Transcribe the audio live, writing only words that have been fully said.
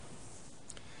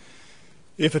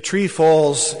If a tree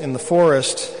falls in the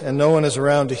forest and no one is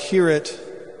around to hear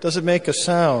it, does it make a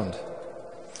sound?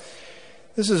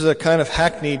 This is a kind of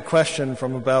hackneyed question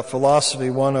from about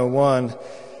Philosophy 101,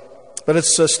 but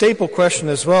it's a staple question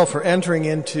as well for entering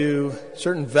into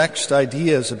certain vexed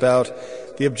ideas about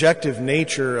the objective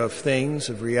nature of things,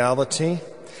 of reality,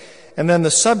 and then the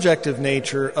subjective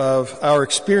nature of our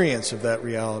experience of that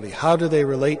reality. How do they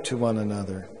relate to one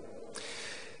another?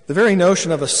 The very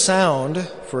notion of a sound,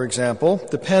 for example,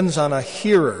 depends on a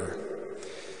hearer.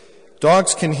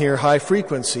 Dogs can hear high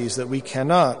frequencies that we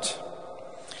cannot.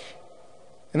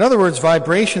 In other words,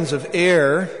 vibrations of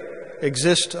air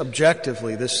exist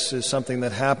objectively. This is something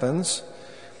that happens,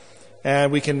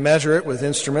 and we can measure it with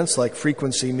instruments like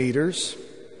frequency meters.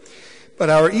 But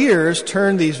our ears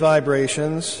turn these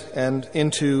vibrations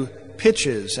into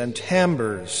pitches and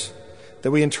timbres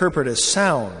that we interpret as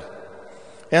sound.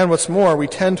 And what's more, we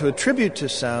tend to attribute to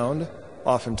sound,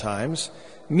 oftentimes,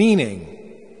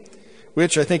 meaning,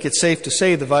 which I think it's safe to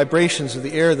say the vibrations of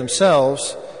the air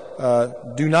themselves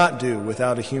do not do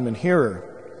without a human hearer.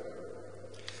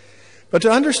 But to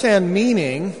understand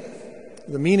meaning,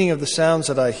 the meaning of the sounds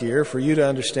that I hear, for you to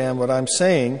understand what I'm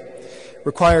saying,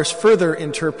 requires further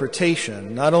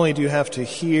interpretation. Not only do you have to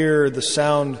hear the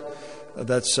sound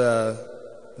that's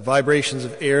vibrations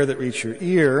of air that reach your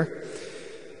ear,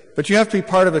 but you have to be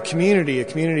part of a community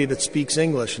that speaks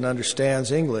English and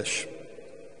understands English.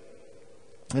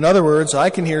 In other words, I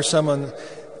can hear someone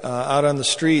out on the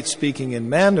street speaking in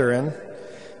Mandarin,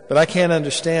 but I can't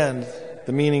understand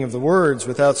the meaning of the words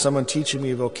without someone teaching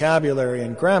me vocabulary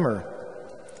and grammar.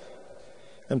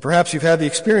 And perhaps you've had the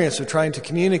experience of trying to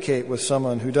communicate with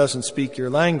someone who doesn't speak your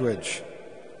language.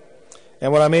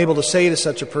 And what I'm able to say to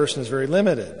such a person is very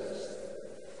limited.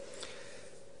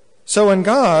 So when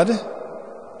God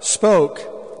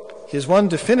spoke his one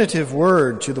definitive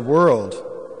word to the world,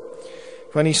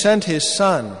 when he sent his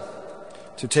Son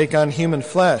to take on human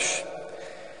flesh,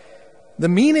 the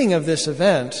meaning of this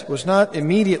event was not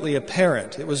immediately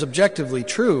apparent. It was objectively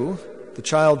true. The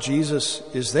child Jesus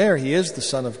is there. He is the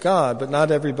Son of God, but not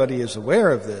everybody is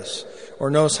aware of this or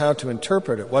knows how to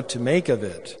interpret it, what to make of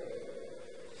it.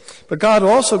 But God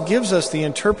also gives us the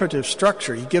interpretive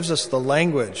structure. He gives us the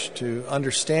language to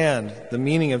understand the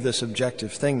meaning of this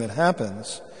objective thing that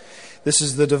happens. This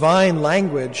is the divine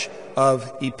language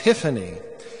of Epiphany,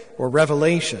 or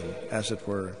revelation, as it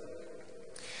were.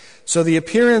 So the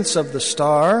appearance of the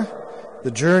star,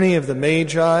 the journey of the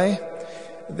Magi,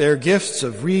 their gifts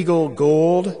of regal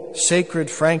gold, sacred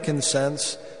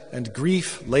frankincense, and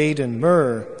grief-laden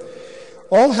myrrh,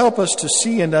 all help us to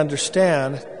see and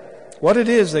understand what it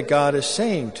is that God is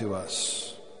saying to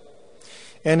us.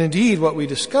 And indeed, what we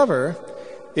discover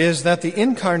is that the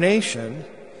Incarnation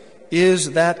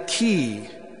is that key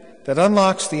that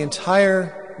unlocks the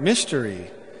entire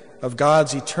mystery of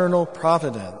God's eternal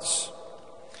providence.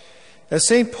 As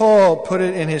St. Paul put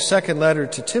it in his second letter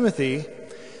to Timothy,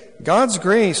 God's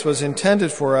grace was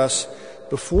intended for us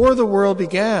before the world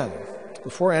began,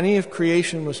 before any of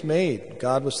creation was made.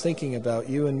 God was thinking about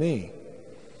you and me.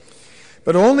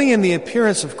 But only in the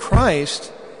appearance of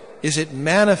Christ is it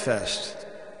manifest.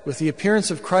 With the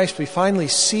appearance of Christ, we finally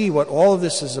see what all of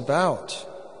this is about.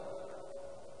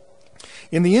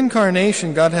 In the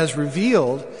Incarnation, God has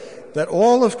revealed that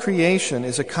all of creation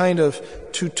is a kind of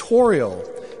tutorial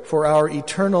for our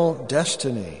eternal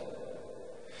destiny.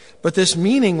 But this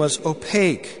meaning was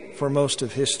opaque for most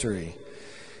of history.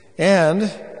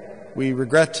 And, we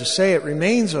regret to say, it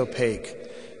remains opaque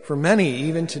for many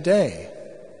even today.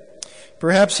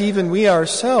 Perhaps even we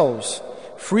ourselves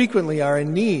frequently are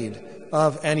in need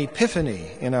of an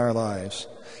epiphany in our lives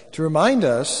to remind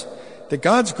us that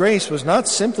God's grace was not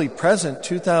simply present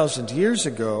 2,000 years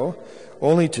ago,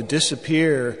 only to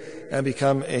disappear and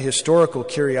become a historical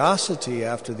curiosity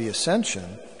after the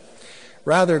Ascension.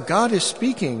 Rather, God is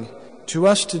speaking to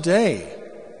us today,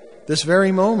 this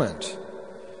very moment,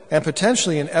 and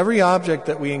potentially in every object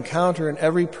that we encounter and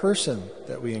every person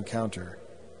that we encounter.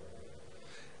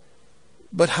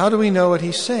 But how do we know what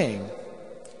he's saying?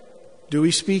 Do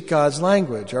we speak God's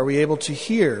language? Are we able to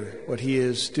hear what he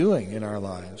is doing in our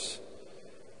lives?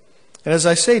 And as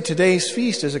I say, today's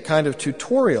feast is a kind of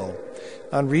tutorial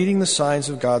on reading the signs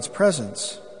of God's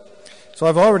presence. So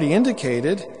I've already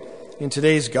indicated in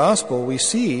today's gospel we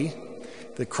see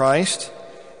that Christ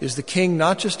is the king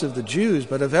not just of the Jews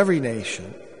but of every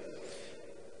nation.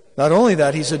 Not only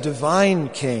that, he's a divine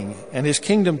king, and his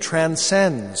kingdom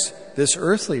transcends this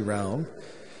earthly realm,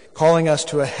 calling us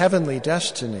to a heavenly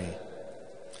destiny.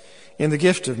 In the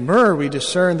gift of myrrh, we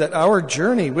discern that our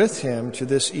journey with him to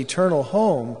this eternal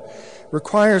home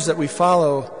requires that we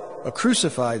follow a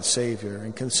crucified Savior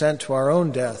and consent to our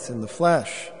own death in the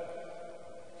flesh.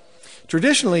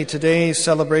 Traditionally, today's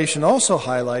celebration also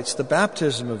highlights the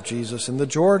baptism of Jesus in the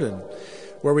Jordan,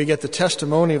 where we get the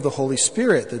testimony of the Holy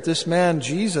Spirit that this man,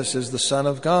 Jesus, is the Son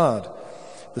of God,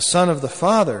 the Son of the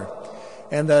Father,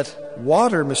 and that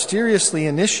water mysteriously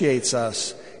initiates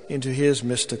us into his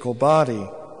mystical body.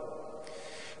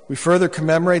 We further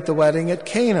commemorate the wedding at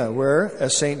Cana, where,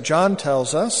 as St. John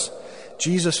tells us,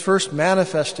 Jesus first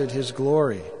manifested his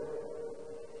glory.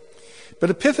 But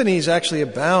epiphanies actually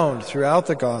abound throughout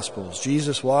the Gospels.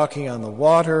 Jesus walking on the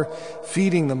water,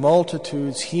 feeding the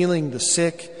multitudes, healing the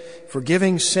sick,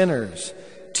 forgiving sinners,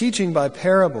 teaching by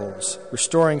parables,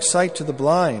 restoring sight to the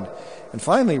blind, and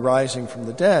finally rising from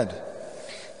the dead.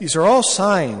 These are all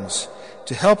signs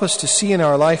to help us to see in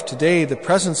our life today the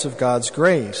presence of God's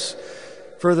grace.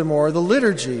 Furthermore, the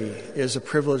liturgy is a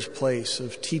privileged place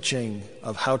of teaching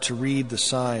of how to read the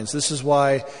signs. This is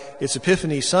why it's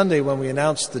Epiphany Sunday when we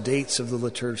announce the dates of the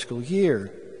liturgical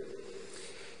year.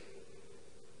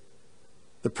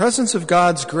 The presence of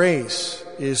God's grace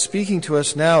is speaking to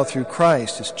us now through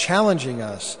Christ, is challenging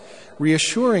us,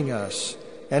 reassuring us,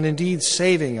 and indeed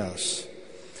saving us.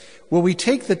 Will we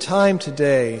take the time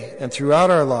today and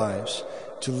throughout our lives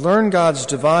to learn God's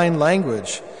divine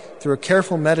language through a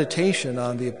careful meditation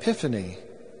on the Epiphany?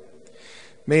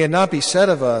 May it not be said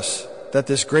of us that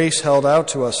this grace held out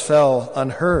to us fell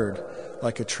unheard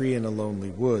like a tree in a lonely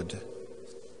wood.